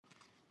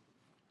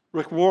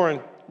Rick Warren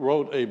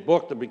wrote a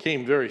book that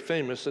became very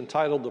famous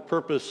entitled The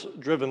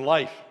Purpose-Driven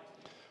Life,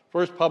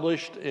 first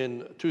published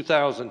in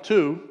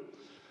 2002,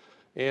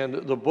 and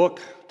the book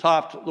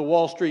topped the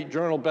Wall Street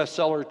Journal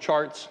bestseller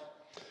charts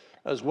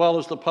as well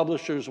as the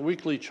publisher's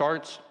weekly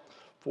charts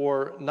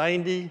for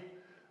 90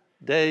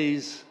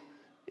 days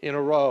in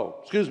a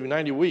row,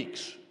 90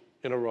 weeks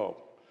in a row.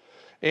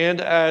 And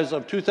as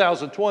of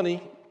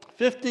 2020,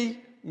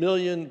 50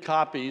 million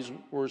copies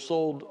were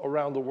sold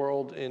around the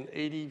world in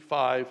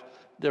 85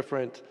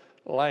 different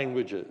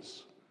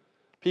languages.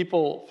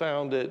 People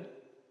found it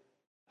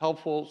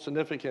helpful,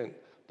 significant,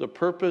 the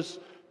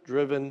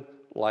purpose-driven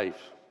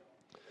life.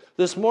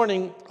 This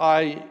morning,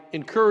 I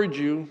encourage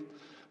you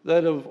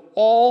that of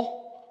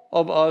all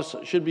of us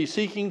should be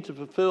seeking to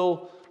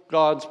fulfill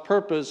God's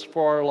purpose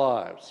for our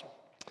lives.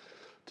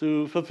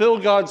 To fulfill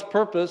God's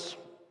purpose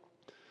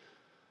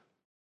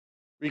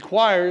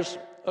requires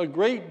a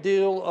great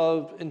deal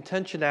of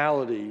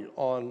intentionality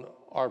on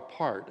our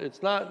part.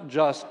 It's not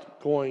just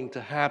going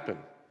to happen.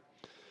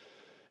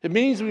 It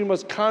means we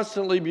must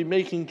constantly be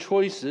making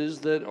choices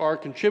that are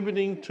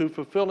contributing to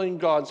fulfilling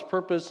God's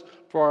purpose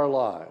for our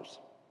lives.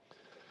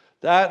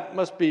 That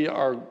must be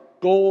our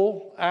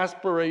goal,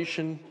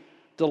 aspiration,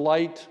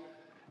 delight,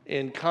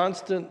 and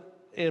constant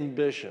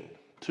ambition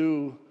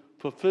to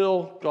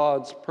fulfill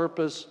God's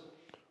purpose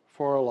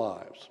for our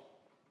lives.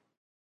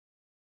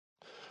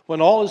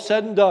 When all is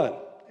said and done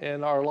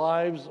and our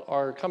lives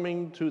are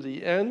coming to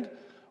the end,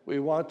 we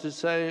want to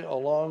say,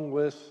 along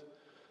with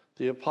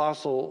the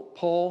Apostle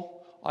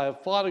Paul, I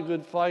have fought a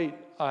good fight,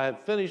 I have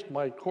finished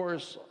my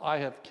course, I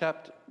have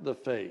kept the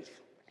faith.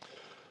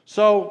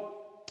 So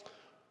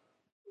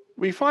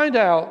we find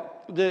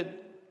out that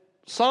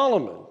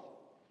Solomon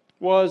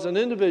was an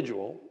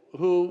individual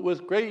who,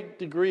 with great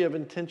degree of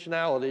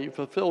intentionality,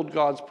 fulfilled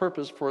God's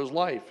purpose for his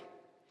life.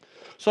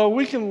 So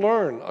we can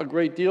learn a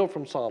great deal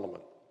from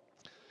Solomon.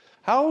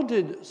 How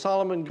did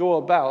Solomon go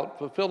about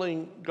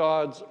fulfilling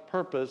God's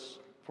purpose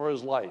for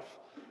his life?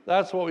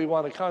 That's what we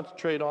want to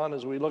concentrate on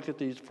as we look at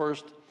these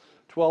first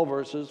 12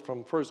 verses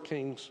from 1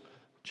 Kings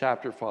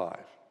chapter 5.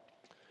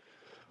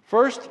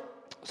 First,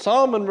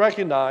 Solomon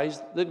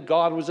recognized that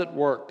God was at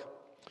work,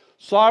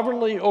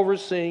 sovereignly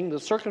overseeing the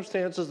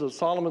circumstances of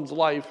Solomon's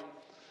life,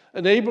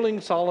 enabling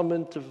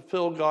Solomon to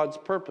fulfill God's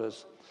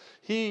purpose.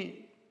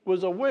 He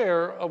was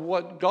aware of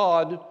what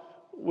God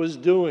was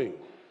doing.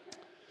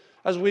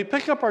 As we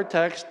pick up our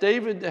text,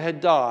 David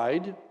had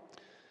died,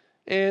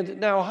 and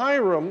now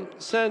Hiram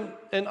sent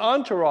an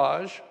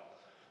entourage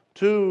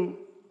to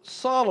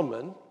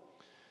Solomon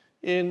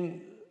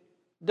in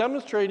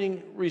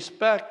demonstrating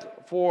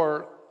respect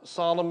for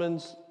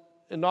Solomon's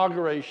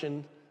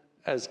inauguration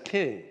as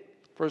king.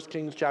 1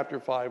 Kings chapter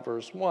 5,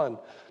 verse 1.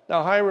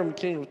 Now Hiram,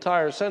 king of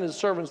Tyre, sent his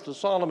servants to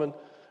Solomon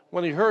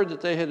when he heard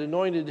that they had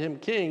anointed him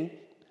king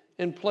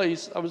in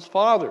place of his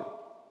father.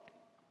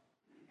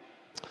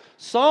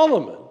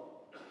 Solomon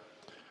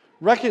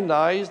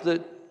recognized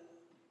that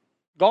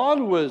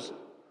God was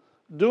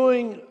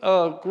doing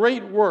a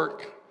great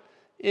work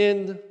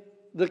in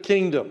the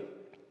kingdom.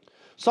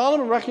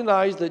 Solomon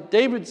recognized that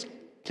David's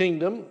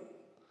kingdom,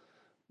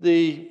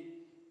 the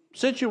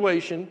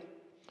situation,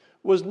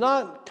 was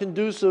not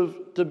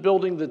conducive to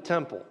building the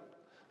temple.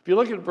 If you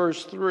look at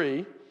verse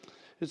 3,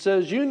 it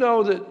says, "You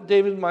know that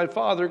David, my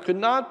father, could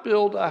not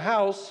build a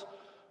house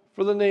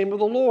for the name of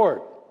the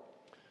Lord."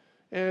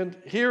 And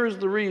here is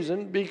the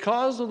reason: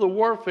 because of the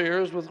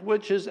warfares with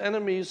which his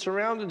enemies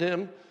surrounded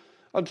him,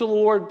 until the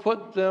Lord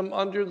put them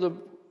under the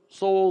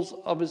soles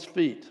of his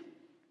feet.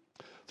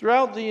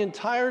 Throughout the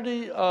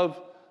entirety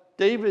of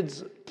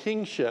David's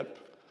kingship,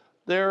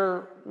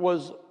 there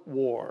was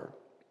war.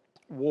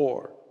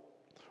 War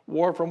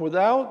from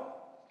without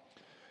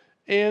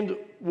and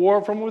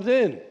war from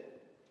within.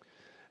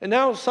 And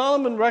now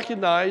Solomon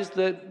recognized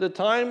that the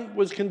time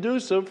was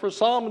conducive for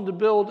Solomon to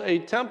build a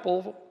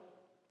temple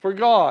for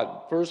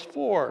God. Verse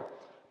 4.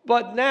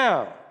 But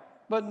now,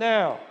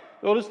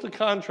 notice the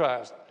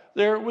contrast.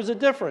 There was a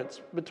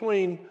difference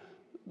between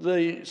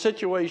the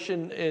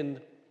situation in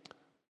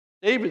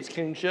David's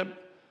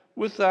kingship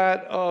with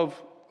that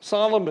of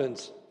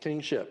Solomon's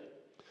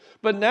kingship.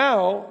 But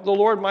now the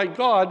Lord my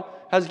God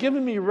has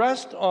given me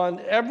rest on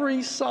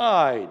every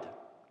side.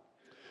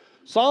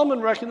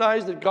 Solomon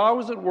recognized that God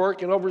was at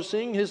work in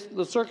overseeing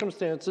the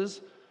circumstances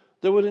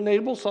that would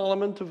enable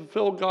Solomon to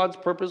fulfill God's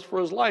purpose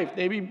for his life,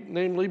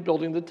 namely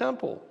building the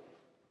temple.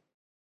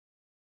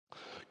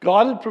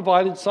 God had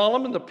provided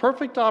Solomon the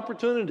perfect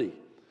opportunity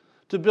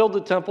to build the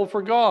temple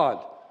for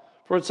God.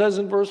 For it says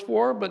in verse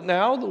 4, "But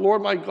now the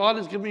Lord my God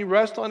has given me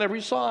rest on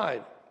every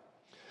side."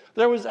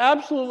 There was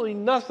absolutely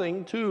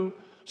nothing to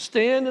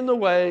stand in the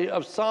way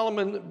of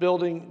Solomon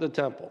building the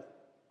temple.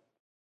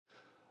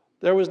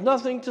 There was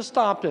nothing to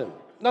stop him,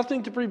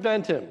 nothing to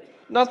prevent him,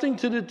 nothing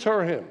to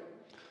deter him.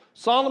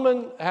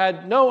 Solomon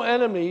had no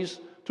enemies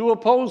to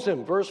oppose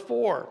him. Verse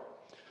 4.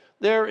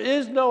 There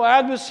is no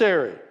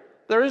adversary.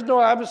 There is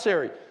no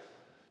adversary.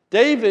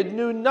 David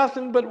knew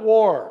nothing but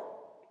war.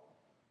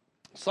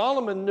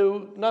 Solomon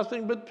knew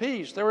nothing but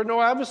peace. There were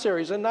no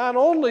adversaries. And not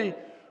only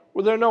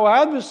were there no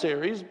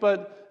adversaries,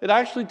 but it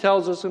actually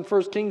tells us in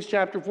 1 Kings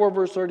chapter 4,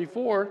 verse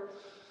 34,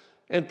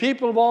 and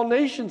people of all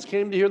nations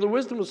came to hear the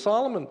wisdom of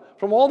Solomon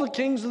from all the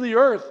kings of the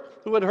earth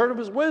who had heard of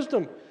his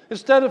wisdom.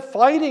 Instead of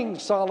fighting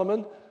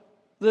Solomon,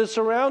 the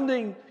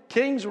surrounding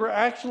kings were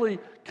actually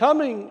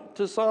coming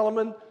to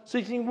Solomon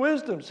seeking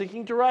wisdom,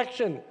 seeking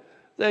direction.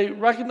 They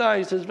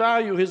recognized his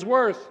value, his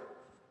worth.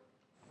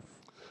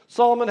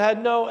 Solomon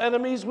had no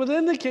enemies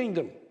within the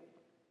kingdom.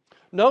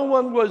 No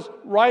one was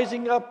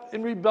rising up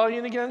in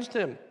rebellion against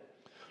him.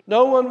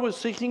 No one was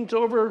seeking to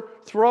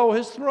overthrow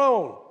his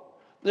throne.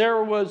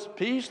 There was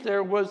peace,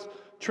 there was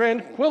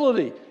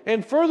tranquility.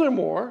 And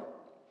furthermore,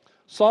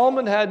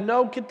 Solomon had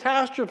no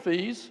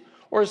catastrophes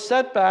or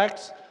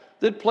setbacks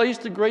that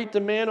placed a great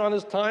demand on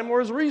his time or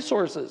his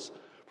resources.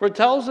 For it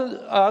tells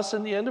us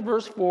in the end of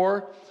verse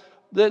 4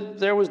 that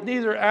there was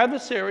neither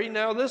adversary,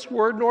 now this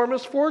word, nor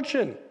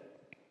misfortune.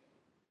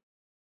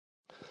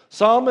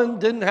 Solomon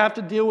didn't have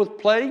to deal with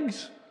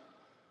plagues,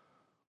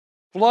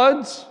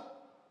 floods,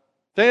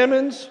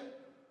 famines,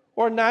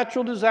 or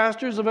natural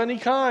disasters of any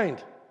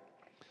kind.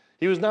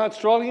 He was not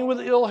struggling with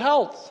ill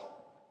health.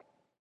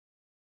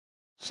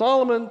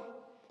 Solomon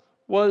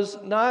was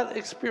not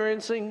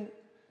experiencing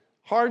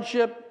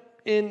hardship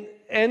in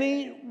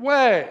any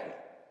way.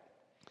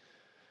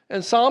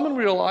 And Solomon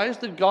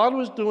realized that God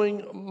was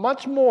doing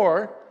much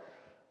more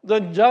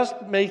than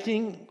just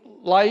making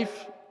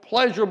life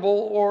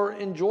pleasurable or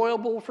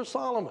enjoyable for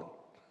Solomon.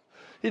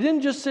 He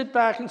didn't just sit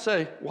back and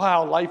say,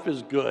 wow, life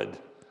is good.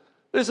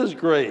 This is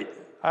great.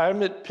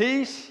 I'm at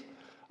peace.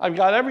 I've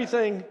got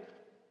everything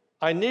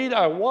I need,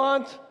 I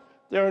want.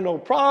 There are no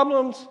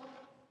problems.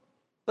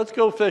 Let's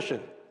go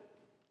fishing.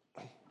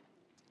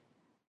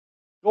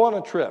 Go on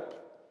a trip.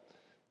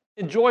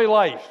 Enjoy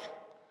life.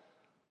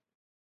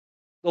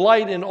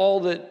 Delight in all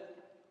that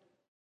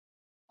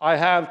I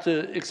have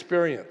to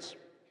experience.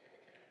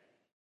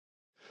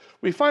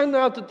 We find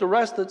out that the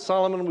rest that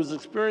Solomon was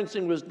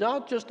experiencing was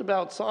not just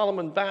about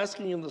Solomon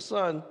basking in the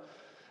sun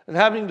and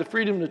having the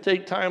freedom to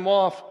take time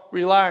off,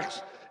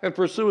 relax, and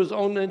pursue his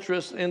own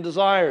interests and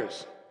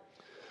desires.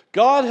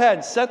 God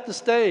had set the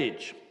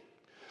stage.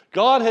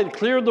 God had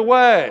cleared the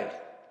way.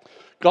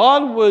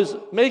 God was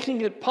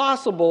making it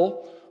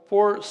possible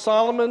for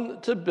Solomon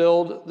to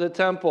build the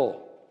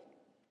temple.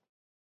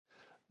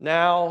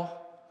 Now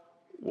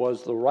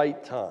was the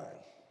right time.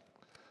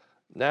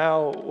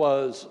 Now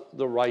was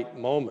the right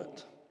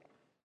moment.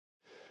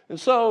 And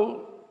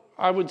so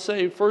I would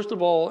say, first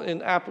of all,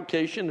 in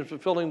application and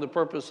fulfilling the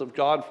purpose of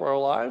God for our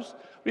lives,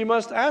 we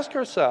must ask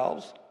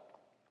ourselves,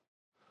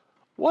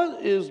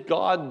 what is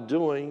God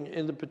doing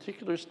in the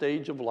particular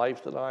stage of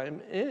life that I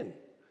am in?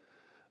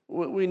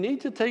 We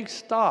need to take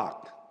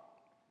stock.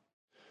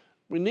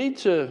 We need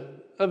to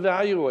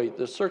evaluate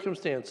the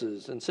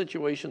circumstances and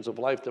situations of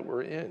life that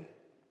we're in.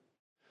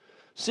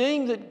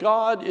 Seeing that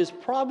God is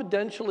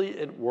providentially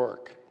at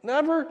work.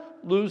 Never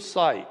lose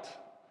sight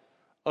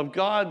of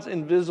God's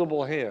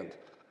invisible hand.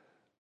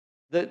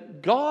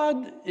 That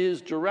God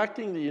is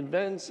directing the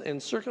events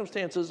and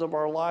circumstances of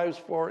our lives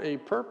for a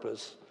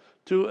purpose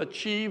to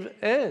achieve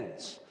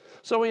ends.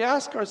 So we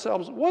ask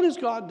ourselves, what is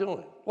God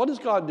doing? What is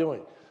God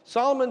doing?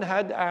 Solomon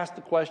had to ask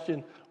the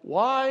question,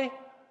 why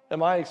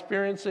am I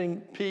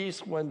experiencing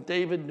peace when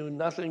David knew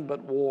nothing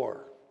but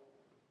war?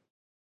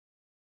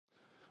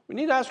 We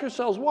need to ask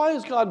ourselves, why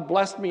has God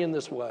blessed me in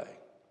this way?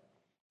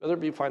 Whether it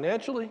be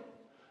financially,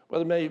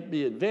 whether it may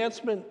be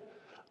advancement,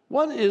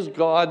 what is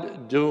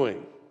God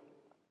doing?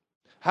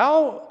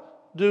 How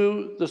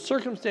do the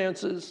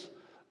circumstances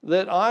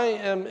that I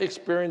am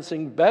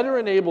experiencing better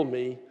enable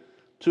me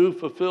to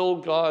fulfill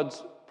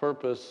God's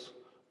purpose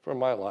for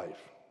my life?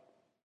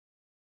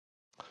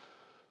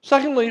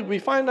 Secondly, we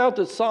find out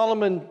that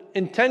Solomon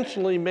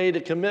intentionally made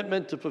a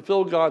commitment to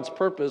fulfill God's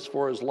purpose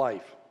for his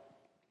life.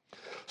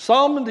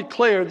 Solomon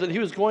declared that he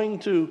was going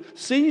to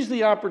seize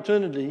the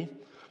opportunity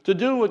to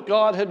do what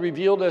God had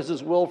revealed as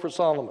his will for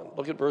Solomon.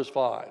 Look at verse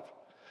 5.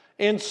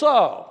 And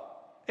so,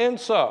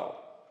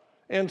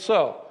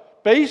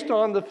 based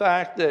on the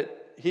fact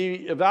that he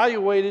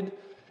evaluated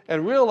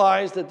and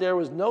realized that there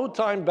was no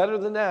time better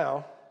than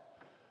now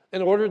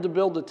in order to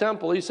build the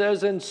temple, he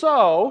says, and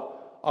so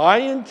I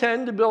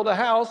intend to build a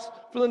house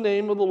for the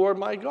name of the Lord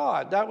my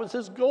God. That was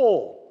his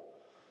goal.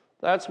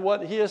 That's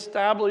what he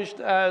established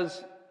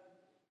as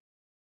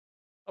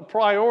a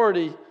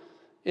priority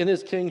in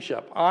his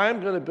kingship.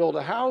 I'm going to build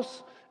a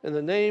house in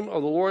the name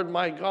of the Lord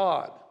my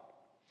God.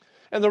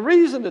 And the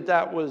reason that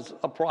that was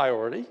a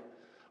priority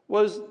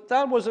was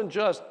that wasn't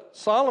just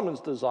Solomon's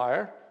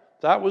desire,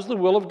 that was the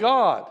will of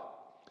God.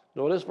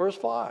 Notice verse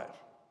 5.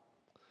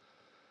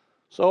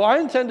 So I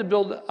intend to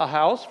build a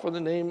house for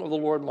the name of the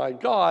Lord my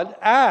God,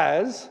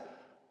 as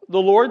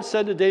the Lord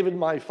said to David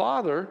my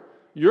father,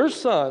 your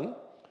son,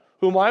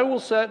 whom I will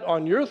set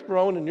on your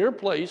throne in your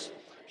place,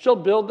 shall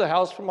build the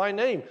house for my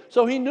name.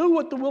 So he knew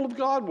what the will of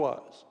God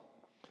was.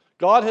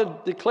 God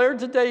had declared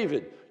to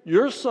David,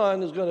 your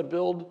son is going to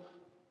build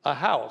a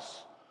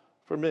house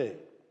for me.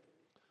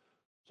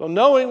 So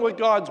knowing what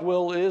God's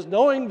will is,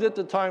 knowing that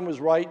the time was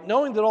right,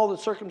 knowing that all the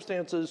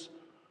circumstances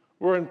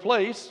were in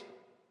place,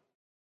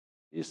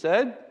 he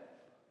said,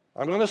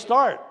 I'm going to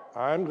start.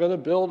 I'm going to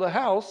build a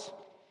house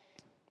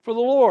for the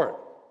Lord.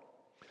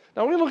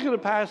 Now, we look at a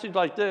passage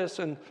like this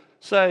and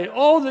say,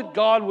 oh, that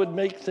God would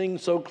make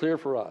things so clear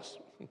for us.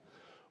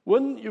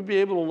 Wouldn't you be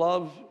able to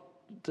love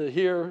to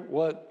hear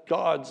what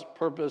God's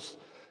purpose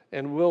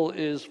and will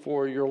is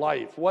for your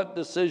life, what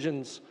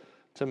decisions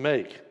to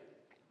make?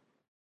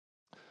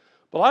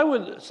 But I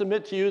would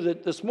submit to you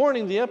that this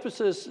morning the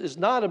emphasis is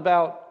not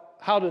about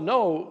how to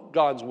know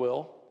God's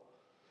will,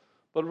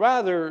 but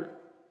rather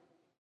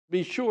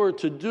be sure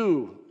to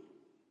do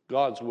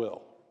God's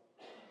will.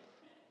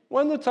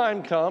 When the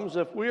time comes,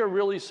 if we are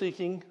really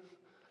seeking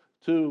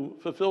to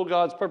fulfill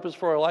God's purpose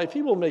for our life,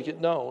 He will make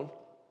it known.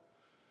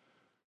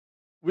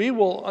 We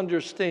will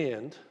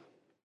understand.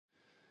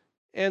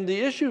 And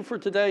the issue for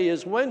today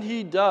is when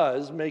He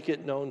does make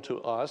it known to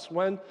us,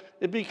 when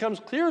it becomes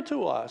clear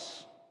to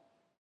us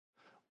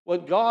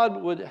what God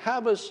would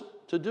have us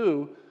to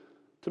do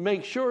to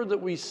make sure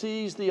that we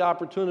seize the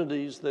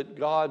opportunities that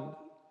God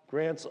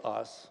grants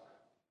us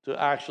to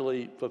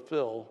actually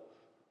fulfill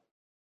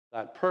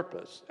that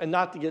purpose and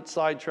not to get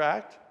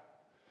sidetracked,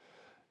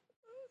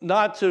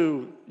 not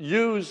to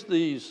use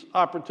these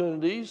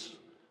opportunities,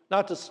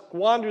 not to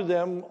squander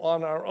them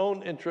on our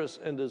own interests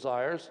and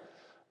desires,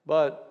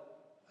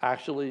 but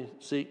actually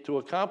seek to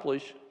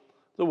accomplish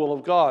the will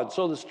of God.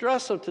 So the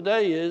stress of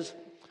today is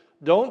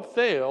don't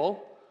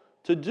fail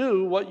to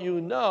do what you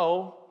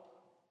know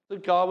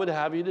that God would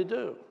have you to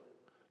do.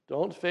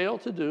 Don't fail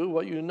to do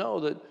what you know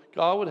that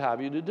God would have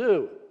you to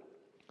do.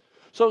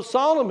 So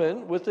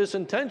Solomon, with this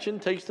intention,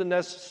 takes the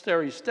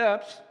necessary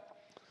steps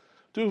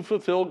to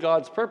fulfill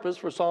God's purpose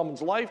for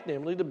Solomon's life,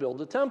 namely to build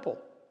the temple.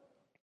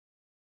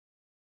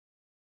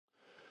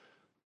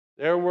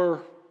 There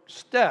were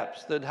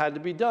steps that had to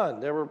be done.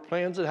 There were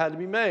plans that had to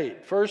be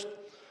made. First,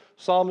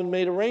 Solomon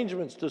made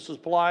arrangements to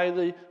supply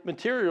the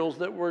materials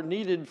that were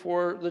needed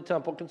for the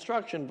temple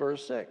construction,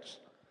 verse 6.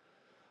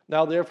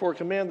 Now, therefore,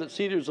 command that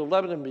cedars of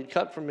Lebanon be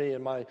cut for me,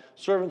 and my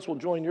servants will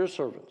join your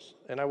servants,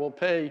 and I will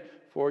pay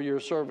for your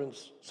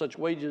servants such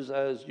wages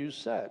as you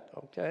set.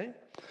 Okay?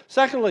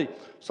 Secondly,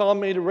 Solomon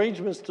made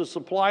arrangements to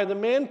supply the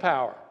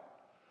manpower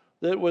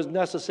that was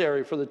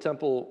necessary for the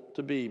temple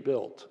to be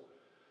built.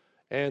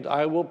 And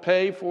I will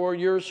pay for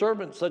your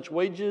servants such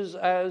wages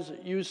as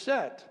you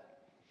set.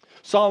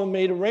 Solomon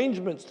made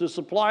arrangements to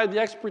supply the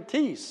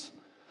expertise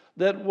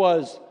that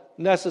was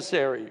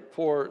necessary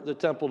for the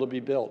temple to be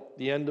built.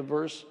 The end of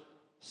verse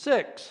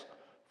 6.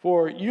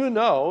 For you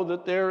know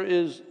that there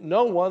is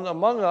no one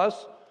among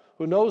us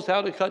who knows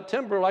how to cut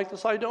timber like the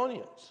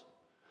Sidonians.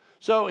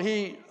 So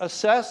he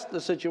assessed the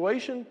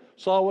situation,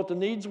 saw what the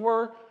needs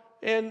were,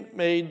 and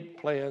made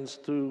plans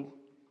to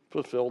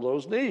fulfill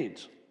those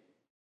needs.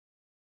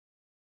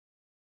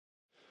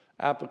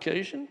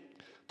 Application.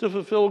 To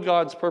fulfill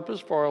God's purpose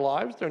for our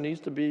lives, there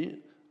needs to be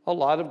a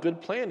lot of good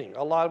planning,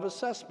 a lot of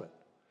assessment,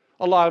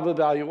 a lot of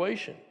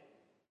evaluation.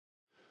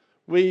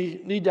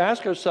 We need to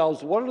ask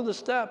ourselves, what are the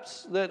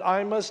steps that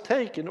I must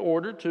take in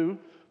order to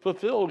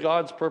fulfill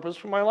God's purpose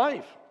for my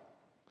life?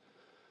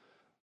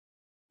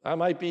 That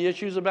might be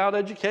issues about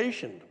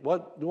education.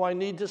 What do I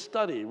need to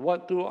study?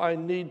 What do I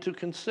need to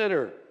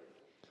consider?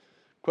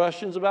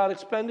 Questions about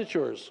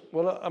expenditures.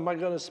 What am I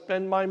going to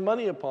spend my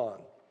money upon?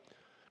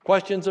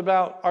 Questions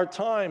about our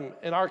time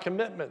and our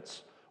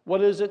commitments.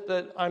 What is it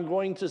that I'm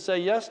going to say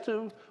yes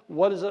to?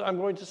 What is it I'm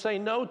going to say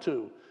no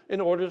to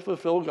in order to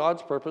fulfill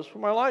God's purpose for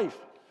my life?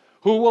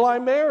 Who will I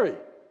marry?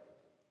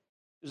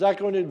 Is that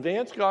going to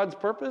advance God's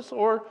purpose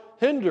or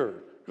hinder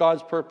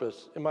God's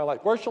purpose in my life?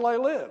 Where shall I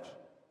live?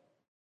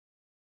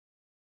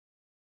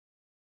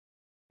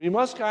 We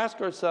must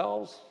ask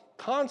ourselves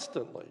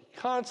constantly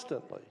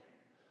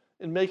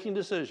in making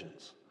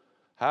decisions,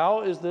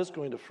 how is this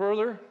going to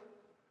further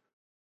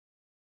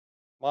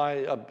my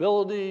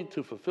ability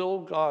to fulfill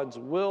God's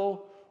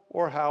will,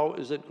 or how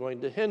is it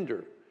going to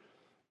hinder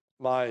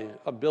my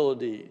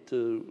ability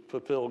to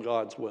fulfill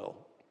God's will?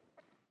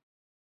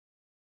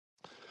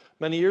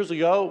 Many years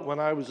ago, when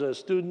I was a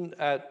student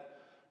at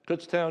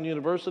Kutztown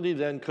University,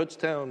 then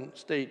Kutztown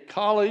State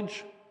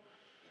College,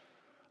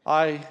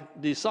 I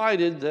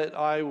decided that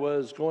I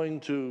was going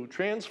to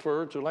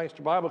transfer to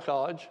Lebanon Bible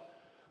College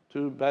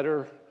to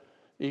better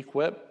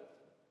equip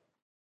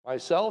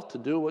myself to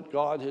do what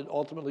God had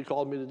ultimately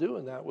called me to do,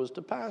 and that was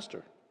to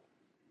pastor.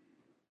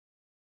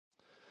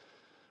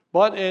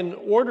 But in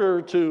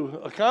order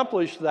to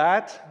accomplish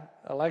that,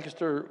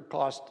 Lancaster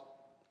cost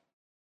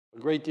a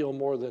great deal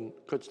more than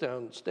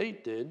Kutztown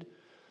State did.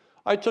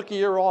 I took a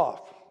year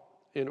off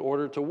in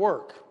order to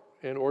work,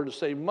 in order to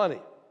save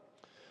money.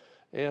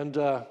 And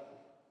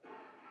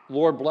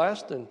Lord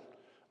blessed, and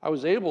I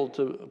was able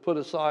to put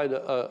aside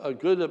a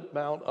good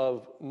amount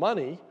of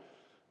money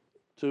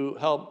to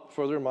help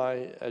further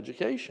my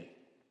education.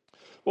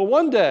 Well,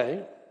 one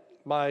day,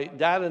 my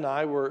dad and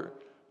I were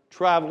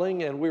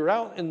traveling, and we were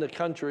out in the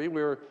country.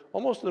 We were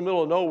almost in the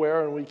middle of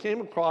nowhere, and we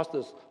came across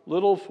this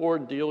little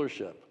Ford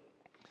dealership.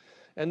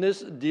 And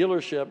this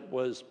dealership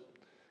was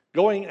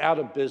going out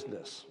of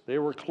business. They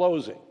were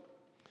closing.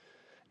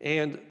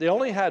 And they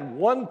only had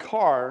one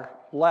car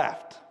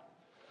left.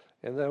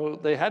 And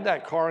they had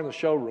that car in the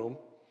showroom,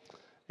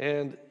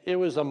 and it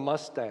was a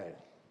Mustang.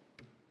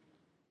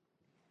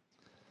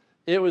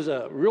 It was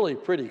a really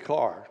pretty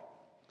car.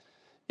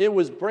 It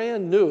was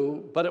brand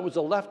new, but it was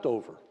a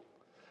leftover.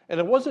 And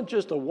it wasn't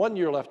just a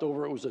 1-year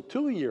leftover, it was a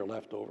 2-year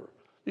leftover.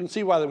 You can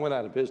see why they went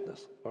out of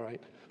business, all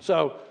right?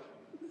 So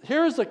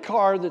here's a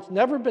car that's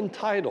never been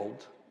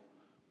titled,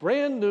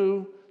 brand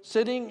new,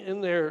 sitting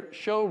in their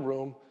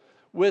showroom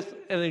with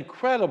an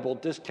incredible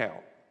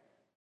discount.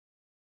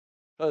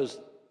 Because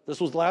this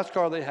was the last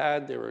car they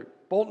had, they were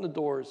bolting the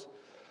doors.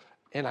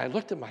 And I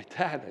looked at my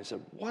dad and I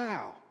said,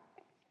 wow,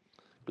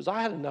 because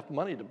I had enough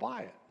money to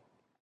buy it.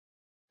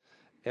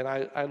 And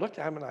I looked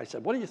at him and I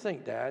said, what do you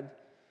think, Dad?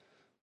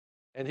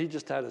 And he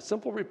just had a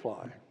simple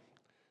reply.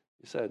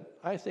 He said,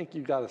 I think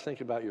you got to think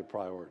about your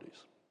priorities.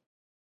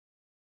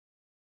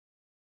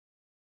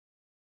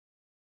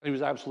 And he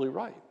was absolutely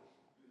right.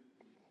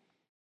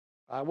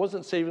 I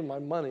wasn't saving my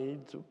money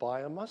to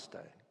buy a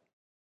Mustang.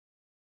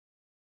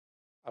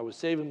 I was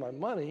saving my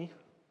money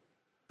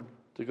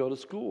to go to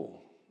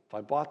school. If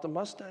I bought the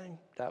Mustang,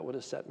 that would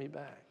have set me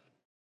back.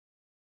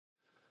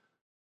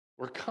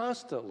 We're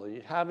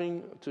constantly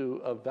having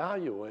to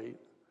evaluate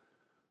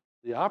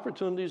the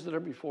opportunities that are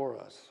before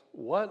us.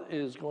 What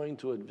is going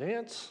to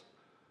advance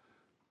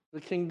the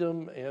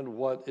kingdom and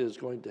what is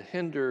going to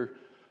hinder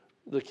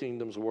the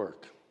kingdom's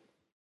work?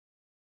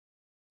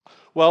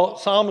 Well,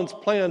 Solomon's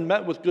plan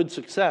met with good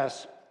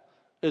success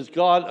as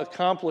God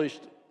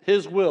accomplished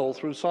his will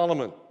through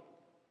Solomon.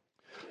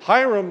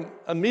 Hiram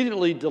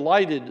immediately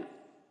delighted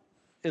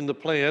in the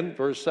plan,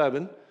 verse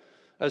 7.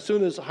 As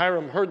soon as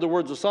Hiram heard the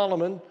words of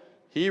Solomon,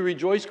 he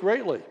rejoiced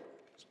greatly.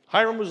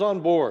 Hiram was on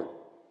board.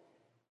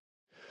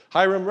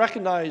 Hiram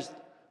recognized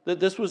that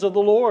this was of the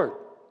Lord.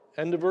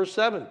 End of verse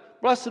 7.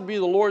 Blessed be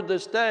the Lord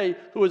this day,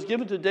 who has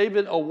given to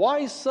David a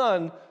wise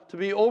son to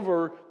be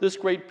over this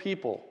great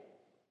people.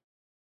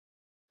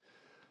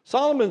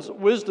 Solomon's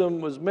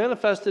wisdom was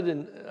manifested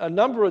in a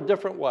number of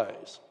different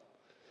ways.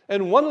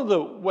 And one of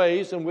the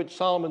ways in which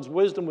Solomon's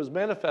wisdom was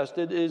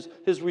manifested is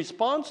his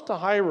response to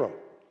Hiram.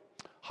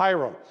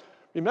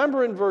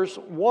 Remember in verse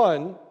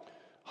 1,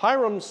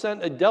 Hiram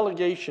sent a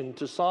delegation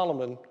to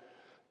Solomon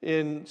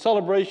in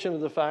celebration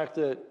of the fact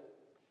that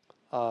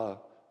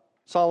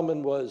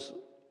Solomon was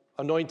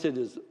anointed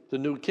as the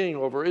new king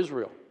over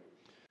Israel.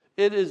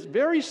 It is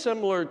very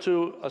similar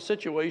to a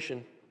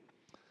situation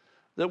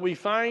that we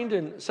find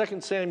in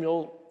 2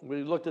 Samuel.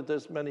 We looked at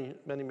this many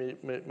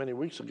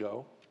weeks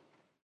ago,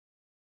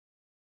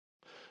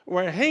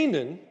 where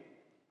Hanan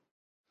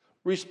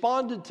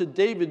responded to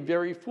David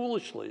very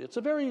foolishly. It's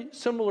a very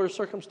similar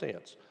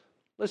circumstance.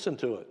 Listen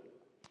to it.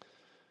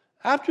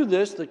 After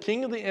this, the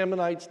king of the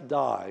Ammonites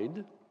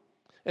died,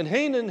 and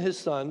Hanan, his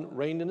son,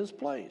 reigned in his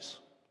place.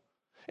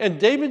 And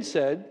David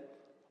said,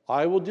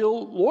 I will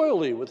deal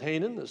loyally with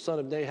Hanan, the son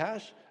of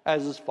Nahash,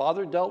 as his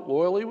father dealt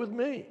loyally with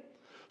me.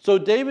 So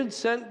David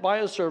sent by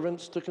his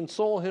servants to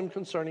console him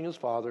concerning his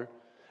father,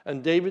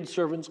 and David's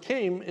servants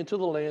came into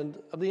the land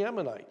of the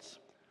Ammonites.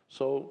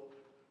 So,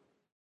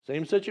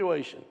 same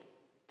situation.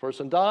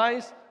 Person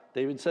dies,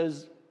 David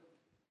sends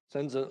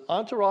an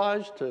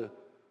entourage to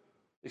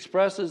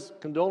express his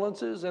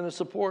condolences and his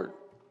support.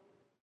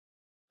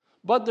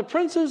 But the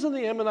princes of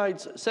the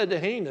Ammonites said to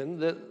Hanan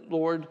that,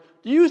 Lord,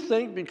 do you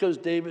think because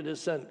David has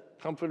sent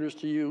comforters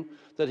to you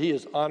that he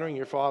is honoring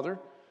your father?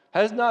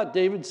 Has not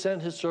David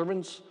sent his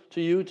servants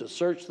to you to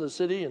search the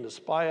city and to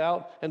spy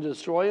out and to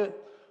destroy it?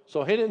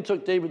 So Hanan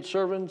took David's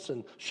servants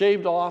and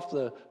shaved off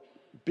the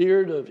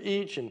beard of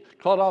each and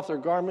cut off their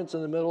garments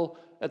in the middle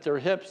at their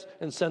hips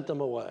and sent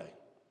them away.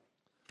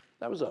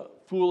 That was a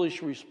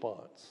foolish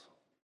response.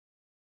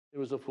 It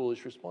was a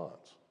foolish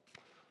response.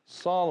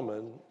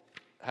 Solomon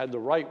had the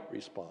right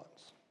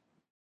response.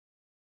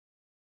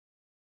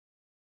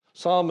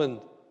 Solomon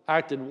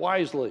acted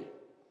wisely.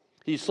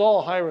 He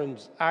saw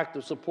Hiram's act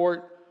of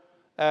support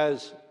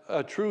as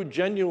a true,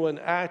 genuine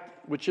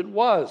act, which it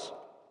was.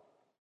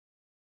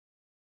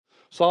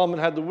 Solomon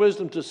had the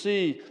wisdom to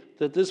see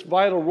that this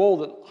vital role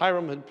that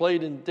Hiram had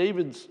played in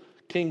David's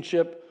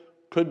kingship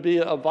could be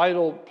a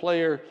vital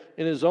player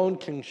in his own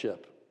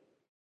kingship.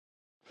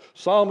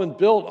 Solomon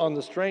built on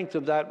the strength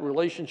of that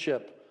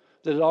relationship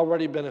that had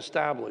already been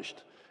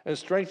established and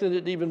strengthened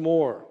it even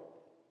more.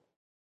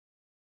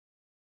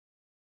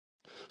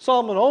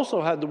 Solomon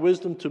also had the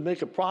wisdom to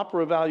make a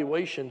proper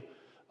evaluation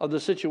of the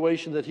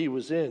situation that he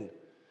was in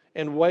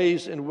and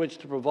ways in which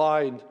to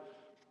provide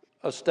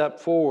a step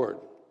forward.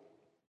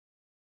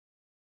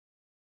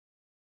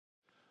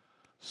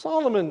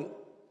 Solomon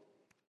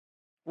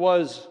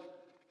was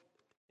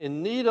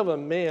in need of a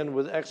man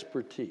with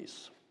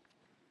expertise.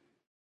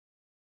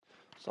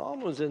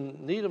 Solomon was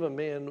in need of a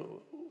man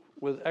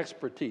with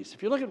expertise.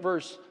 If you look at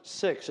verse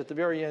 6, at the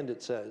very end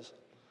it says,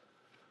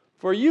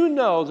 For you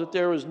know that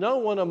there is no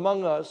one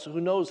among us who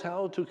knows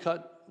how to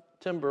cut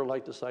timber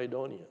like the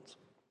Sidonians.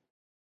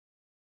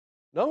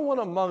 No one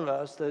among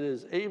us that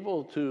is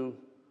able to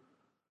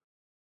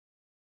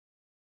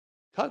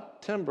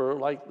cut timber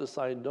like the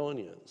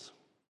Sidonians.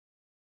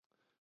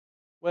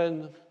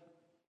 When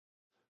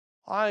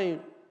I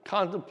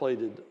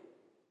contemplated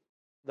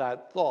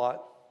that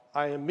thought,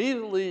 I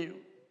immediately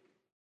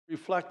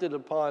reflected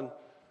upon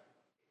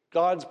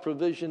God's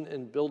provision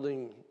in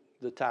building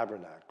the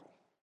tabernacle.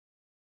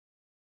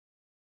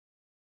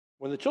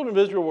 When the children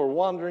of Israel were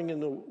wandering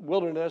in the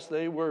wilderness,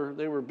 they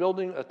were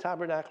building a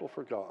tabernacle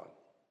for God.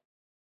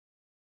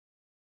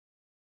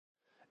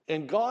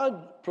 And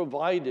God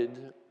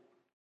provided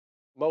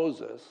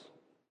Moses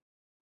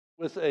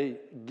with a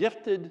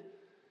gifted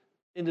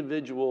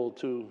individual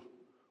to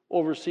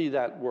oversee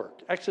that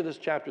work. Exodus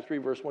chapter 3,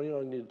 verse 1. You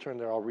don't need to turn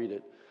there, I'll read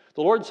it.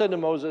 The Lord said to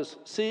Moses,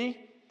 "See,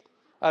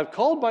 I have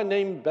called by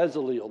name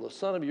Bezaleel, the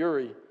son of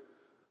Uri,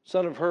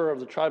 son of Hur of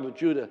the tribe of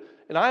Judah,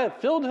 and I have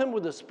filled him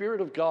with the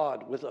Spirit of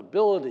God, with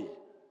ability,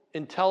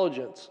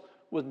 intelligence,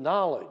 with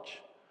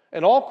knowledge,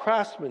 and all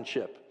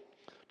craftsmanship,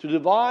 to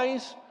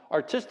devise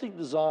artistic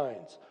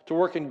designs, to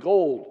work in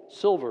gold,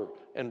 silver,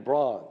 and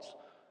bronze,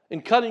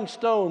 in cutting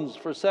stones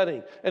for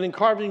setting, and in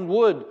carving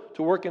wood,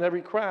 to work in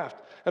every craft.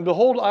 And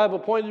behold, I have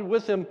appointed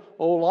with him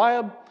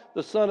Oholiab,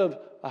 the son of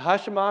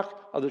Ahisamach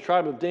of the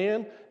tribe of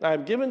Dan, and I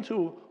have given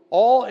to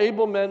all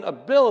able men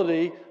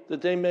ability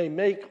that they may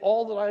make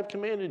all that I have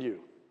commanded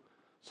you."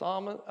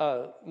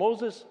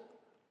 Moses,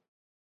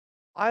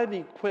 I've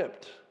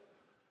equipped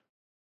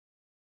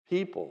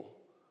people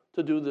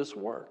to do this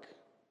work.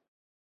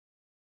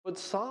 But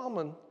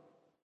Solomon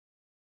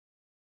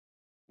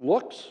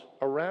looks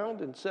around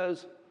and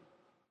says,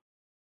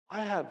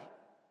 I have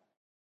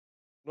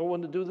no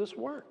one to do this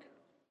work.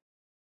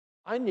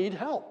 I need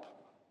help.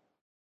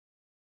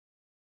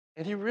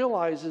 And he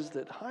realizes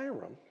that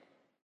Hiram,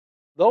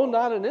 though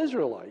not an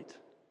Israelite,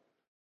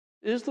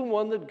 is the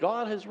one that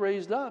God has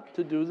raised up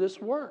to do this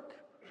work.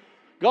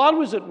 God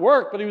was at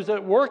work, but he was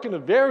at work in a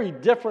very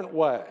different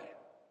way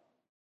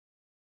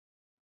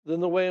than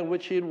the way in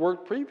which he had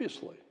worked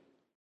previously.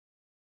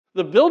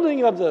 The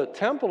building of the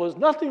temple is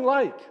nothing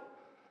like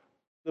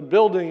the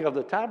building of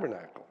the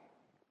tabernacle.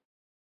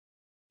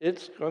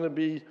 It's going to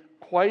be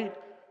quite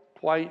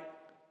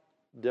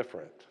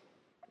different.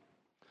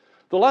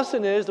 The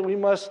lesson is that we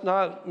must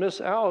not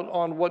miss out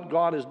on what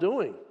God is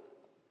doing,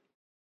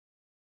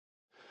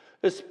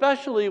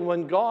 especially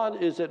when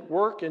God is at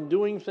work and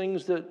doing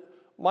things that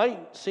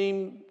might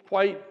seem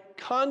quite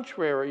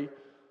contrary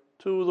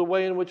to the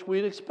way in which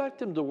we'd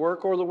expect him to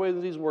work or the way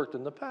that he's worked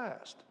in the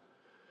past.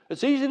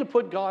 It's easy to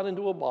put God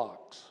into a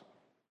box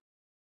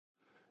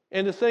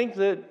and to think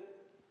that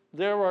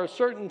there are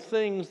certain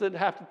things that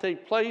have to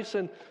take place,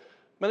 and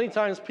many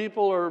times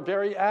people are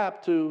very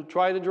apt to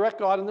try to direct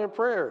God in their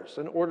prayers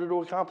in order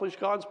to accomplish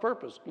God's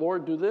purpose.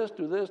 Lord, do this,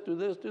 do this, do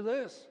this, do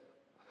this.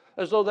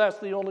 As though that's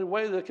the only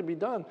way that it can be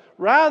done.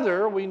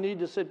 Rather, we need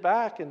to sit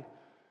back and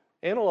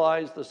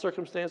analyze the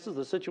circumstances,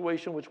 the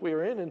situation which we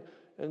are in,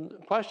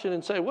 and question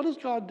and say, what is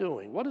God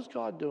doing? What is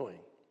God doing?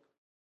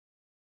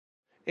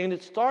 And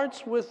it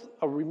starts with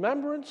a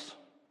remembrance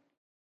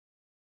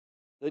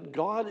that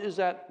God is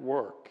at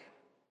work.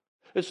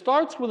 It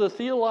starts with a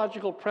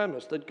theological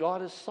premise that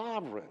God is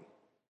sovereign.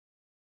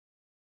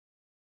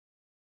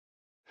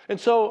 And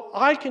so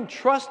I can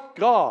trust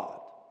God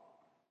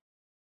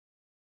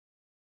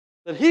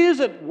that he is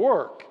at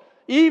work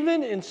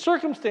even in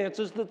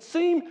circumstances that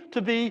seem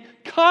to be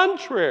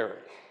contrary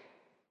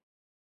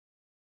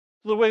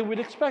to the way we'd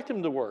expect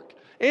him to work,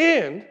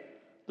 and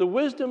the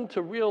wisdom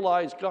to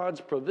realize God's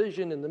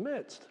provision in the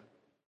midst.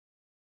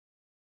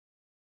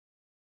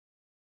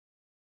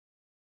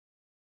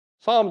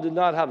 Solomon did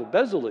not have a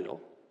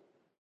Bezaleel,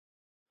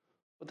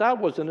 but that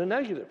wasn't a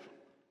negative.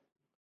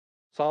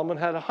 Solomon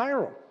had a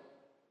Hiram.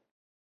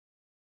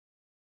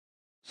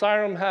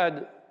 Hiram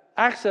had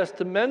access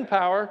to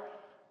manpower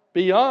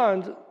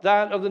beyond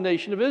that of the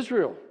nation of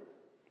Israel.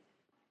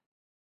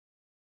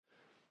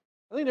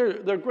 I think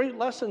there are great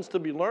lessons to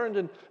be learned,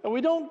 and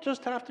we don't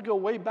just have to go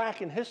way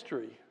back in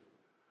history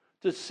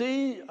to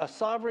see a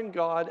sovereign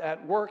God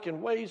at work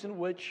in ways in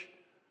which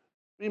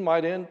we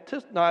might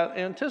not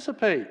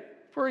anticipate.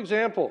 For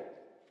example,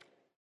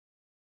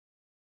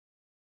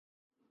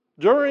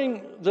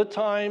 during the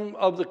time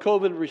of the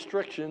COVID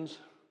restrictions,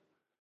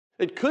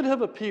 it could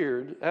have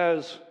appeared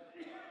as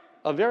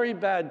a very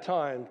bad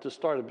time to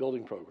start a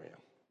building program.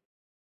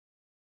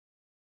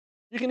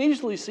 You can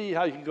easily see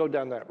how you could go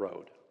down that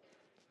road.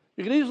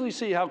 You can easily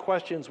see how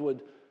questions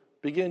would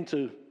begin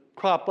to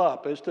crop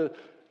up as to,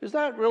 is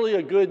that really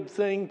a good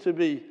thing to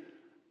be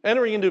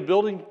entering into a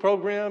building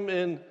program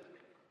in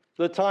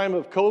the time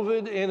of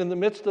COVID and in the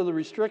midst of the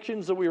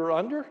restrictions that we were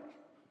under?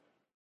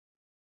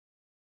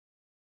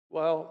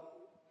 Well,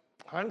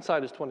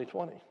 hindsight is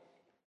 20/20.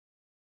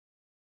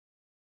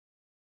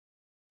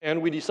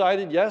 And we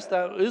decided, yes,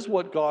 that is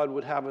what God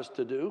would have us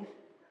to do.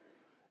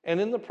 And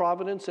in the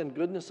providence and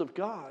goodness of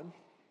God,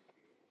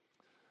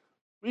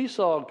 we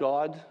saw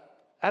God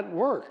at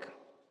work.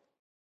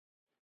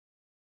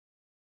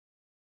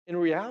 In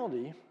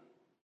reality,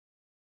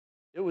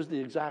 it was the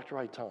exact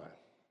right time.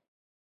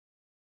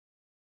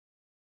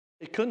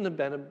 It couldn't have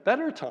been a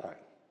better time.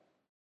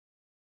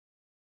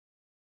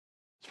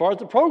 As far as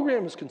the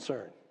program is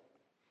concerned,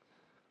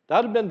 That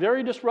would have been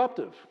very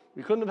disruptive.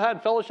 We couldn't have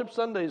had fellowship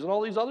Sundays and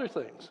all these other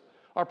things.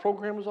 Our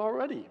program was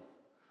already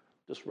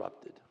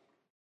disrupted.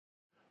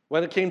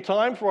 When it came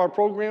time for our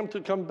program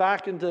to come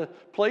back into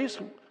place,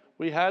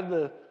 we had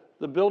the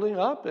building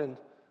up and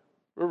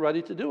we're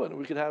ready to do it. And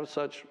we could have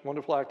such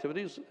wonderful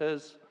activities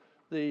as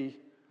the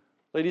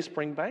Ladies'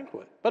 Spring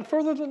Banquet. But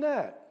further than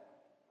that,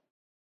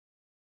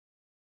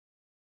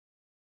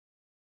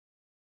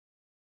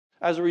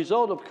 as a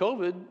result of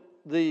COVID,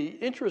 the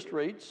interest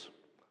rates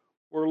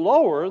were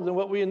lower than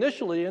what we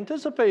initially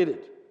anticipated,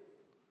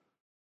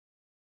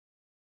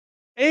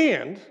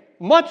 and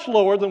much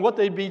lower than what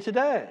they'd be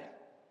today.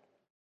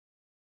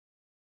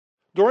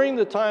 During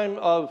the time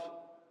of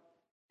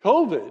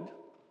COVID,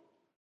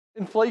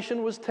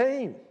 inflation was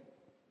tame.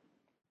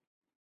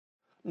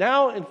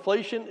 Now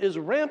inflation is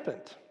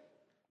rampant.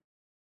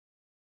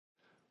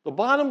 The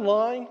bottom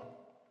line,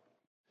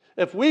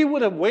 if we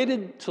would have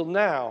waited till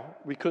now,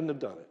 we couldn't have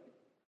done it,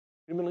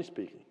 humanly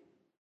speaking.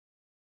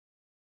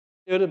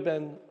 It would have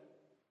been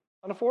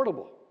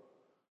unaffordable.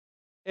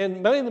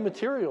 And many of the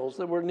materials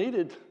that were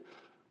needed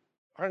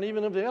aren't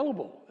even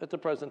available at the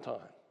present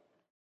time.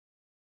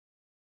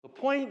 The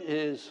point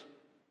is,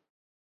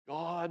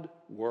 God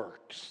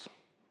works.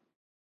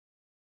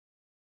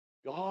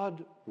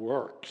 God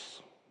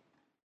works.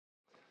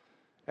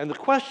 And the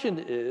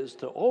question is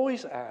to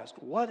always ask,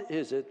 what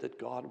is it that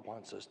God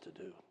wants us to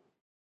do?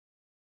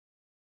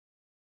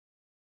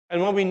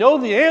 And when we know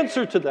the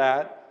answer to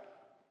that,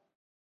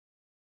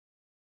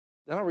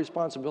 then our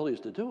responsibility is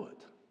to do it.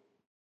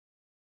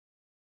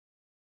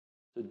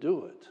 To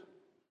do it.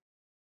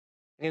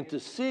 And to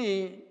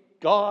see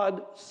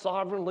God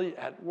sovereignly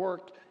at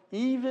work,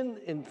 even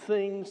in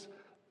things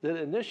that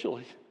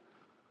initially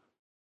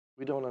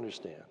we don't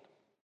understand.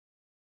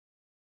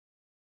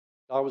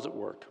 God was at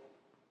work.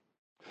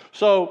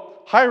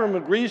 So Hiram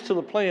agrees to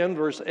the plan,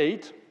 verse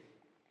 8.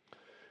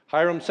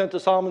 Hiram sent to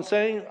Solomon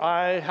saying,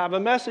 I have a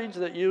message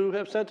that you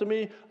have sent to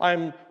me.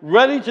 I'm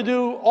ready to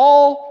do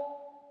all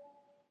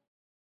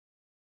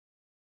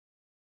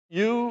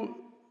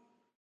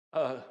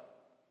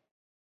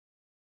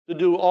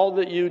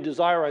that you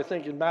desire, I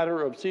think, in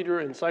matter of cedar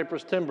and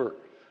cypress timber.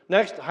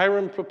 Next,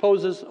 Hiram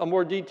proposes a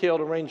more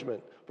detailed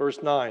arrangement.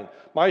 Verse 9,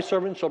 my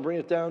servant shall bring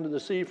it down to the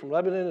sea from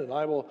Lebanon, and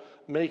I will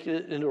make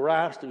it into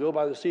rafts to go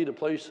by the sea to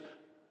place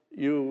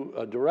you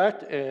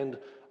direct, and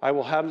I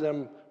will have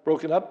them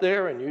broken up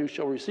there, and you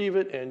shall receive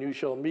it, and you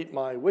shall meet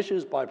my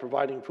wishes by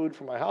providing food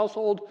for my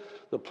household.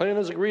 The plan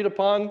is agreed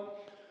upon.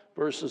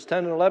 Verses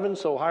 10 and 11,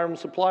 so Hiram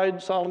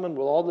supplied Solomon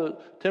with all the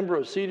timber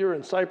of cedar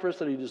and cypress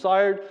that he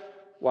desired,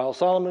 while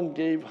Solomon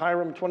gave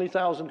Hiram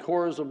 20,000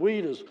 cores of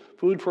wheat as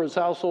food for his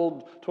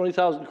household,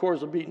 20,000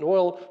 cores of beaten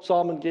oil.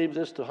 Solomon gave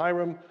this to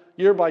Hiram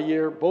year by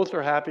year. Both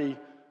are happy.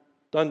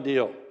 Done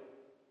deal.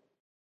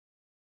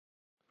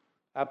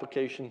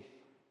 Application.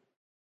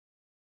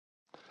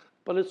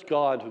 But it's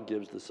God who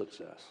gives the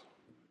success.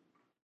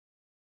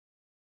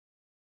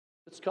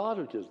 It's God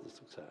who gives the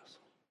success.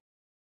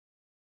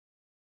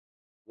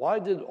 Why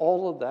did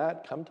all of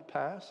that come to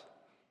pass?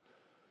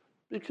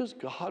 Because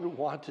God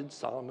wanted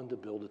Solomon to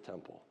build a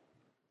temple.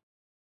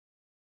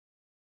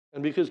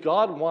 And because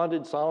God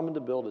wanted Solomon to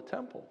build a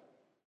temple,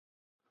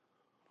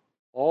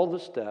 all the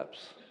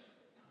steps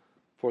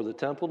for the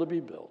temple to be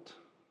built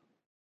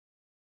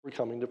were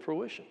coming to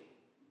fruition.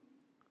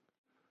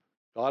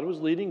 God was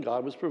leading,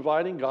 God was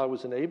providing, God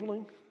was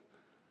enabling,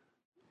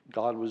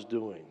 God was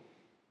doing.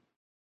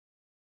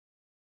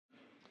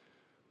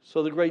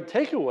 So the great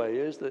takeaway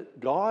is that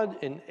God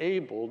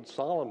enabled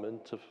Solomon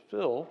to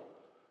fulfill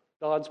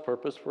God's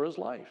purpose for his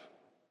life.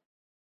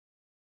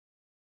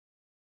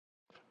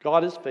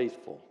 God is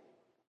faithful.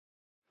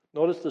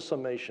 Notice the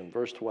summation,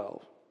 verse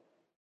 12.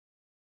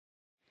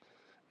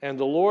 And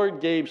the Lord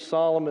gave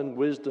Solomon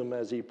wisdom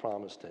as he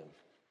promised him.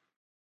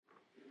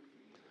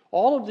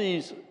 All of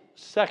these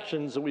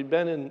sections that we've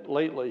been in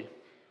lately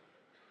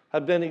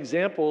have been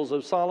examples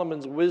of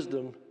Solomon's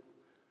wisdom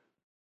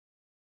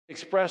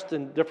expressed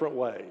in different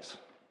ways.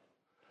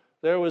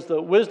 There was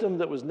the wisdom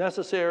that was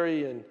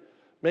necessary in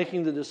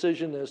making the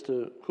decision as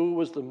to who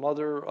was the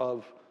mother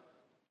of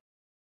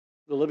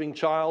the living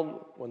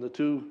child when the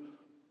two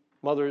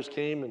mothers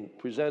came and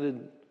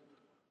presented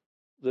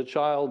the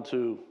child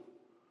to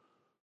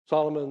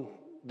Solomon,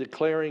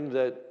 declaring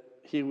that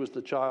he was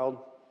the child.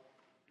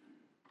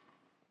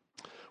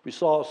 We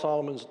saw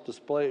Solomon's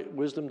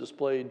wisdom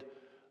displayed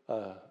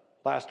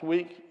last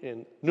week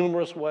in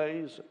numerous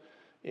ways,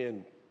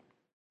 in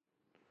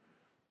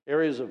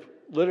areas of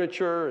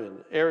literature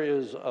and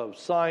areas of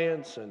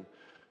science and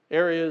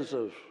areas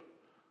of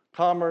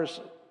commerce.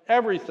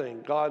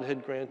 Everything God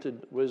had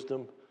granted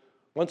wisdom.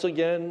 Once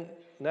again,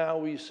 now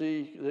we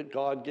see that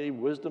God gave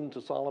wisdom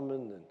to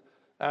Solomon in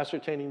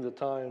ascertaining the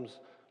times,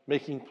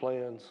 making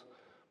plans,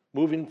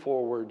 moving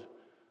forward.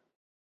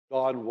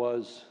 God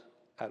was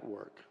at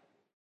work.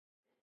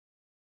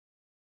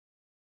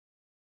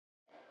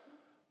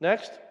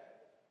 Next,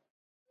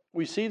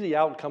 we see the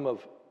outcome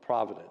of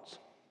providence.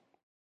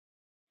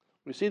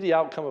 We see the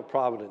outcome of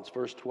providence,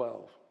 verse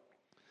 12.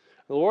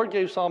 The Lord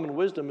gave Solomon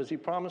wisdom as he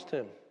promised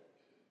him.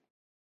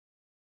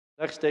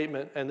 Next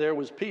statement, and there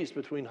was peace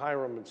between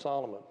Hiram and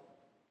Solomon.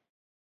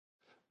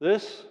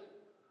 This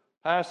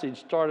passage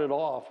started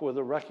off with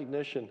a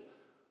recognition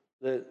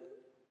that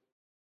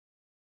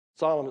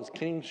Solomon's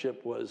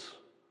kingship was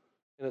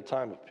in a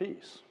time of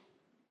peace,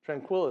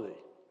 tranquility.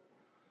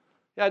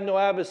 He had no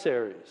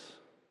adversaries.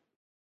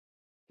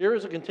 Here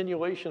is a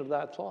continuation of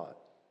that thought.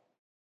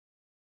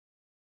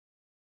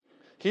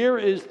 Here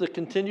is the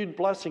continued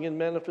blessing and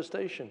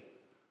manifestation.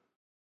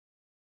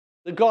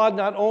 That God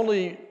not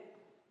only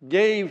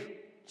gave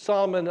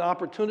Solomon an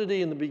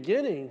opportunity in the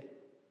beginning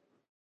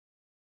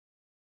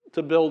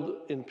to build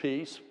in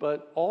peace,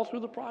 but all through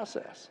the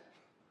process.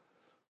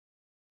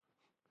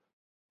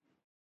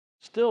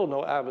 Still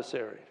no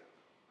adversary.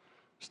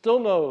 Still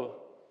no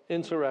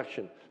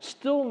insurrection.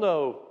 Still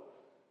no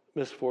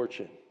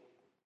misfortune.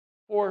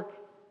 For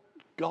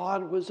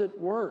God was at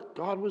work.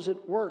 God was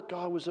at work.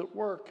 God was at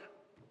work.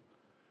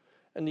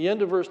 And the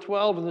end of verse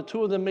 12, and the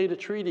two of them made a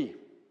treaty.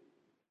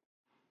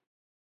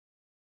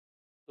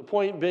 The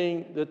point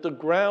being that the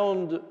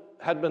ground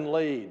had been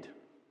laid.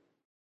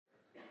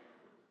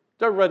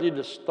 They're ready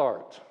to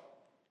start.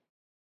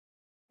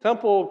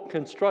 Temple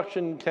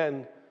construction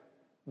can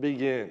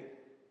begin.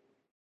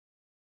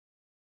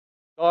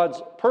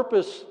 God's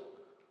purpose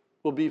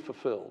will be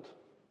fulfilled.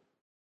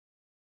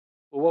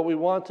 But what we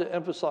want to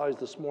emphasize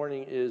this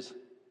morning is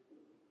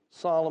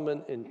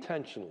Solomon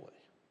intentionally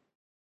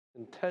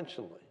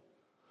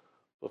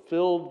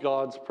fulfilled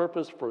God's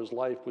purpose for his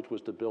life, which was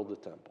to build the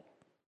temple.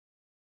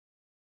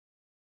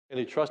 And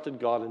he trusted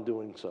God in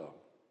doing so.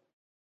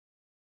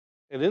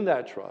 And in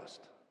that trust,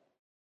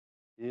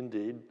 he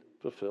indeed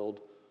fulfilled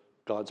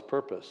God's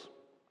purpose.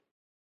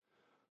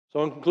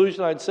 So in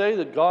conclusion, I'd say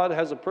that God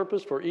has a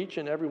purpose for each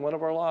and every one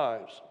of our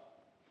lives.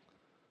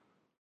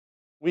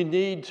 We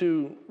need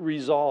to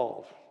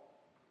resolve,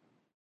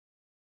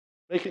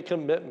 make a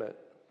commitment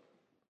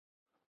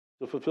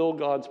to fulfill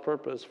God's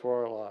purpose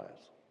for our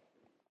lives.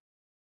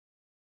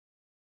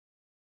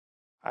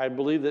 I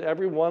believe that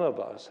every one of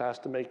us has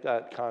to make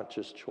that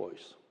conscious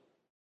choice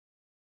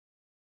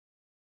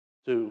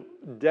to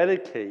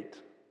dedicate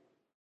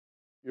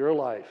your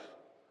life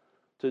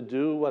to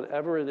do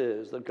whatever it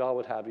is that God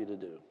would have you to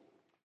do.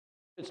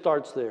 It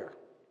starts there.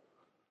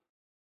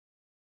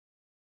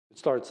 It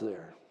starts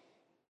there.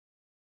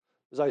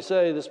 As I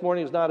say, this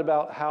morning is not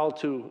about how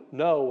to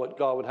know what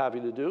God would have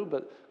you to do,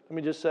 but let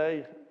me just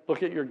say,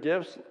 look at your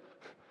gifts,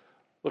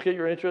 look at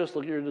your interests,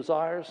 look at your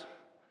desires,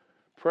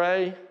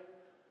 pray,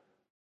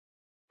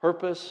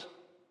 purpose.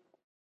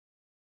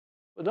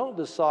 But don't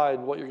decide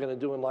what you're going to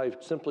do in life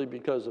simply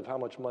because of how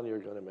much money you're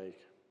going to make.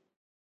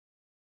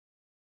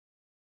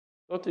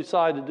 Don't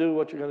decide to do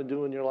what you're going to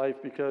do in your life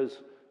because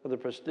of the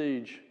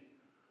prestige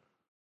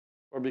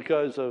or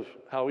because of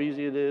how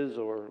easy it is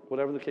or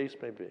whatever the case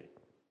may be.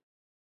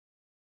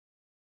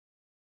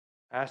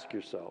 Ask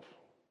yourself,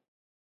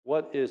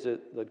 what is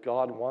it that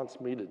God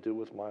wants me to do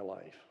with my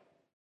life?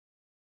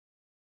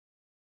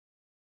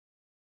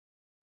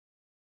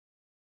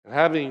 And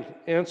having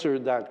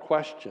answered that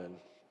question,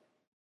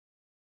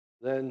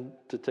 then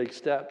to take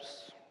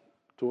steps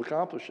to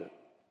accomplish it,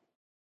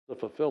 to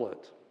fulfill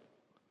it.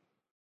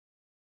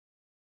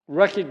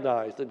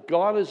 Recognize that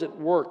God is at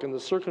work in the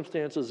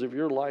circumstances of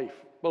your life,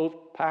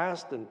 both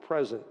past and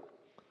present,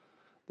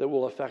 that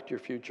will affect your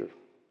future.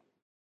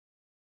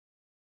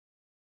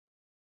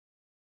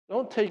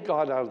 Don't take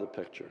God out of the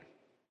picture.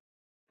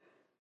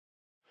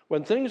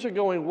 When things are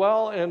going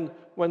well and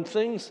when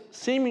things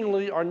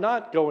seemingly are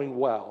not going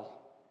well,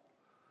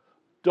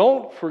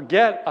 don't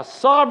forget a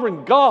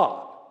sovereign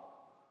God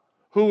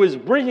who is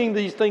bringing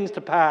these things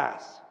to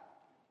pass.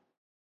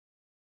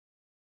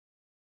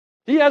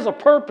 He has a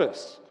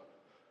purpose,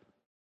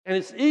 and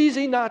it's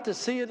easy not to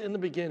see it in the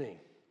beginning.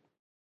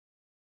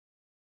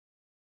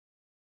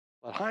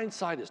 But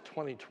hindsight is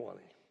 20/20.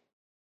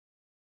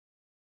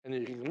 And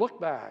you can look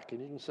back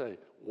and you can say,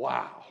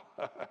 wow,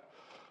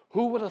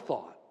 who would have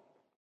thought?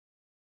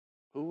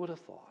 Who would have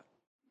thought?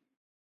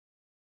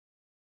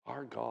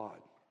 Our God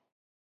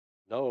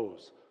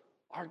knows.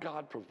 Our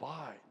God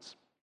provides.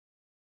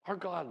 Our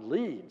God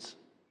leads.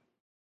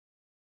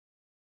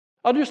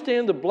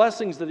 Understand the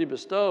blessings that he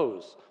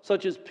bestows,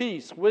 such as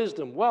peace,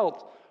 wisdom,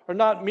 wealth, are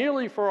not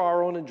merely for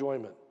our own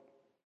enjoyment,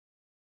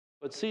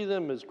 but see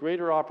them as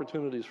greater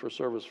opportunities for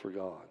service for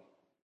God.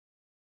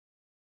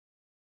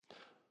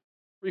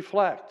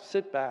 Reflect,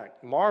 sit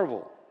back,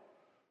 marvel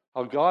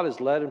how God has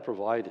led and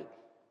provided,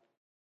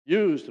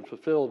 used and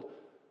fulfilled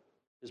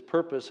his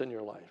purpose in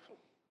your life.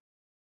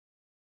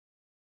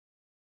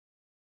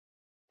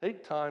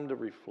 Take time to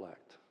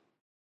reflect.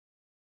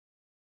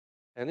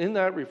 And in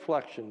that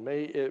reflection,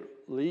 may it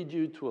lead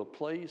you to a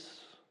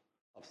place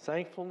of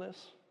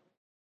thankfulness,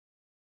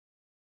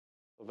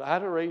 of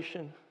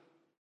adoration,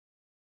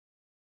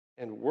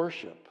 and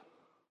worship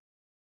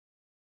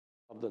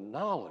of the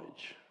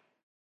knowledge,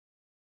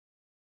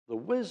 the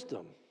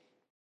wisdom,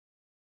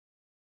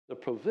 the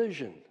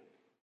provision,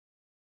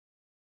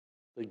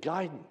 the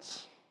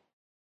guidance,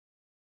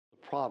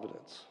 the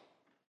providence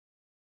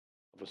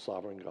of a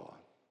sovereign God.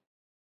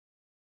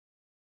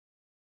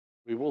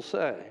 We will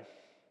say,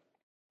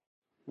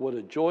 what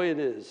a joy it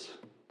is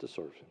to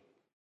serve him.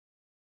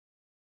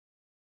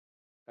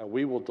 And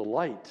we will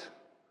delight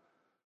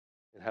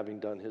in having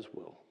done his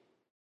will.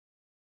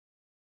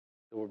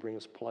 It will bring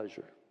us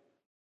pleasure.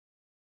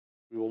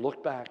 We will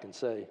look back and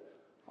say,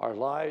 our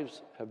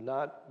lives have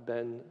not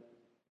been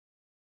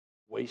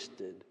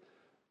wasted.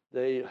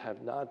 They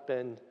have not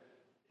been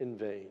in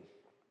vain.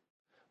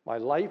 My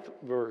life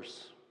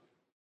verse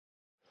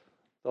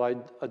that I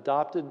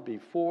adopted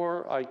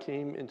before I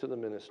came into the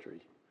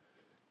ministry,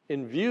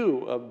 in view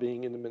of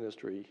being in the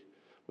ministry,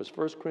 was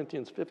 1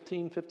 Corinthians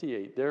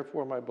 15:58.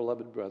 Therefore, my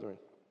beloved brethren,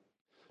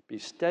 be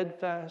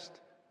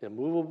steadfast,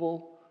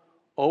 immovable,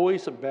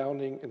 always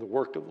abounding in the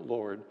work of the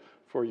Lord,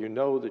 for you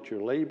know that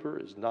your labor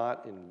is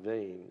not in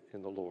vain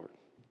in the Lord.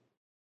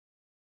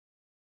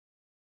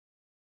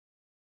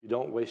 You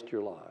don't waste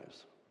your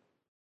lives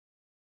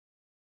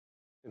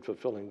in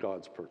fulfilling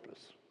God's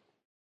purpose.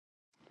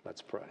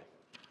 Let's pray.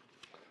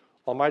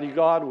 Almighty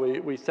God,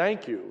 we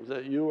thank you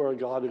that you are a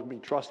God who can be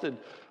trusted.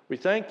 We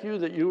thank you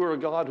that you are a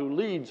God who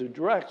leads, who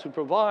directs, who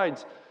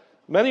provides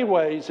many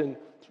ways in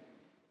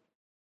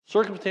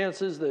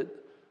circumstances that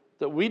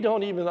we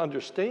don't even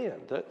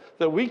understand,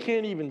 that we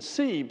can't even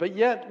see. But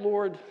yet,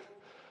 Lord,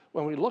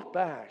 when we look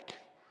back,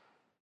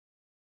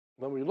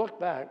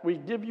 we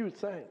give you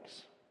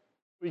thanks.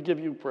 We give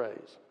you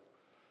praise.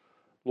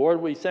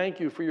 Lord, we thank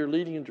you for your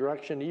leading and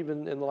direction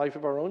even in the life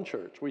of our own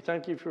church. We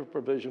thank you for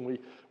provision. We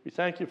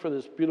thank you for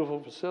this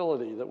beautiful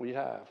facility that we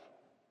have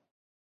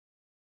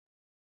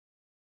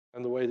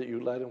and the way that you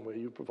led and the way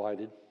you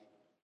provided.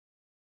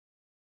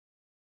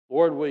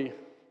 Lord, we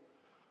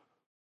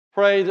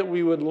pray that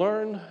we would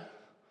learn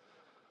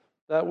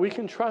that we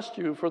can trust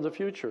you for the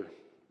future.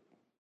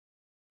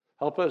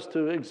 Help us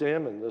to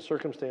examine the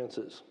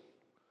circumstances.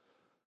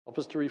 Help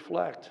us to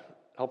reflect.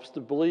 Help us to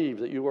believe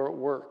that you are at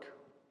work,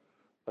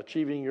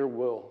 achieving your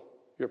will,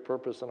 your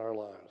purpose in our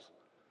lives.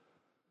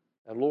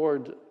 And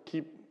Lord,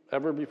 keep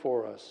ever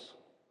before us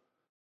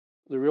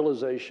the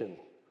realization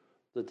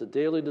that the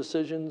daily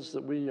decisions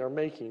that we are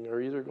making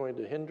are either going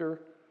to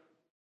hinder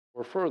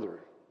or further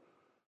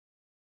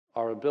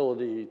our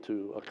ability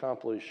to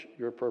accomplish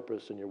your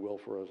purpose and your will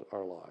for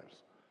our lives.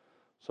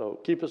 So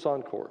keep us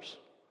on course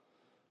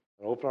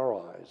and open our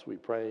eyes. We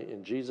pray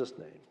in Jesus'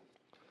 name.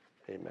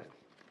 Amen.